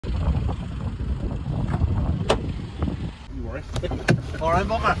You worry. Alright,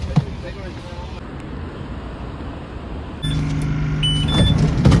 Booker.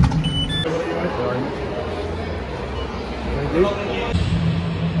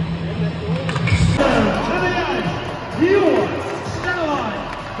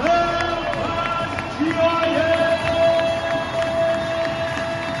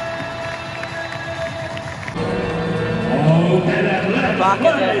 Back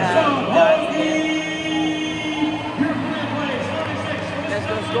at the let's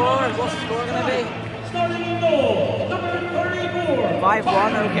go score. What's the score going to be? Starting in goal, number 34.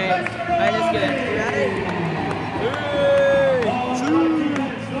 5-1, okay. Right, let's get it. You ready? 3, 2.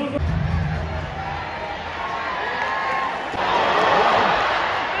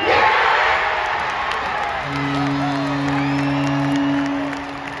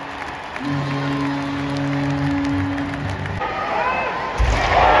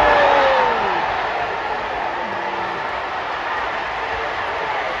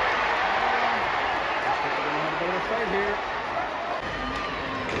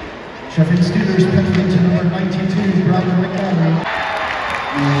 Sheffield Steelers penalty to number 92, Brandon McCann.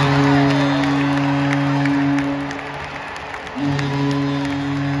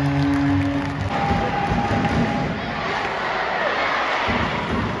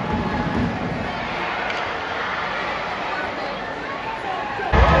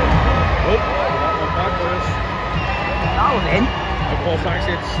 That was in. The ball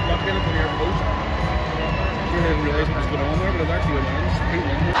actually it's stuck in it from your post. I didn't realise what was going on there, but it actually went in. It's pretty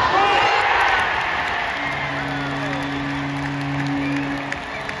windy.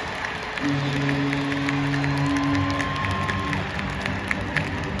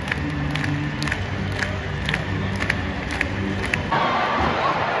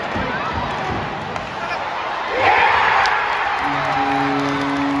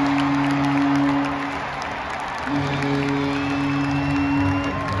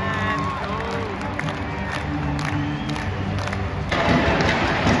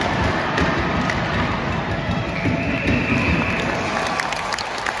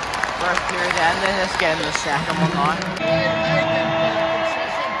 First period ended, let's get in the second one now.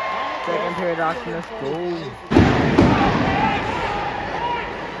 Second period action, let's go.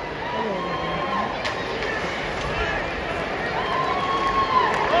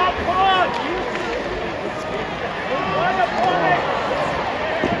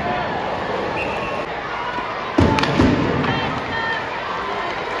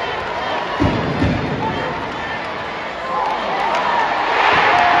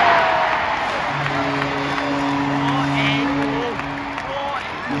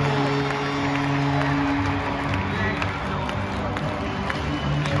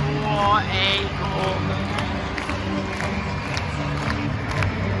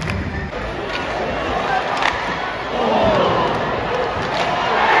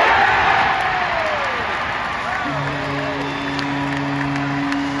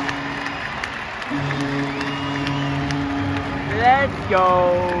 Let's go.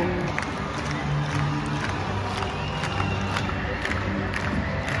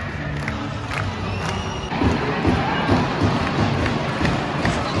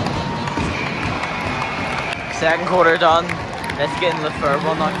 Second quarter done. Let's get in the third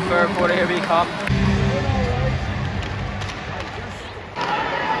one now. Third quarter, here we come.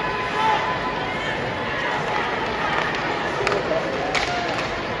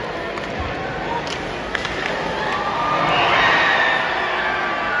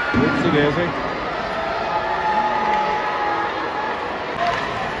 Oopsie daisy.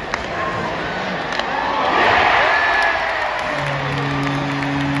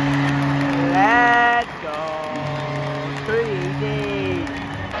 Let's go. Too easy.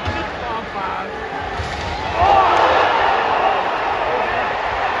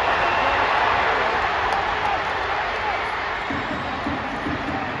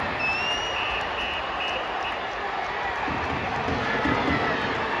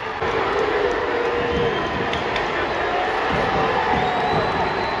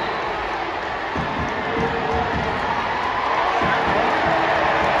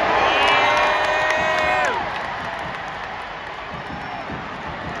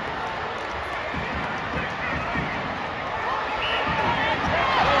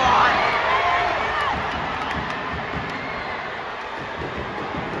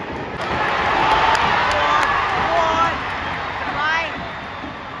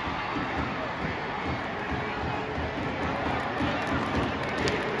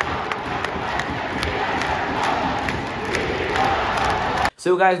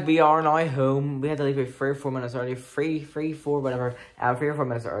 So guys, we are now home. We had to leave about 3 or 4 minutes early. 3 or 4, whatever. 3 or 4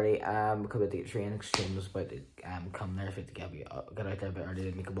 minutes early. Because we had to get train. Extreme was about to come there. So we had to get out there a bit early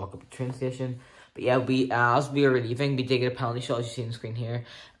to make a walk up to the train station. But yeah, as we were leaving, we did get a penalty shot, as you see on the screen here.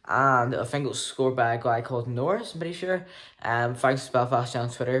 And I think it was scored by a guy called Norris, I'm pretty sure. Thanks to Belfast on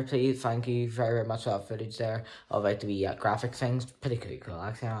Twitter, please. Thank you very, very much for that footage there of like the graphic things. Pretty cool.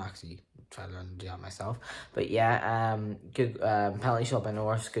 Actually, I'll actually try to learn to do that myself. But yeah, good penalty shot by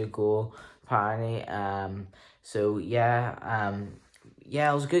Norris, good goal, apparently. So yeah, yeah,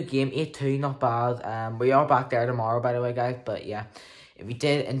 it was a good game. 8-2, not bad. We are back there tomorrow, by the way, guys. But yeah, if you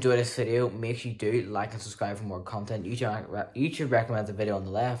did enjoy this video, make sure you do like and subscribe for more content. YouTube recommends the video on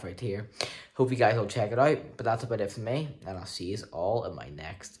the left right here. Hope you guys will check it out. But that's about it for me, and I'll see you all in my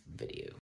next video.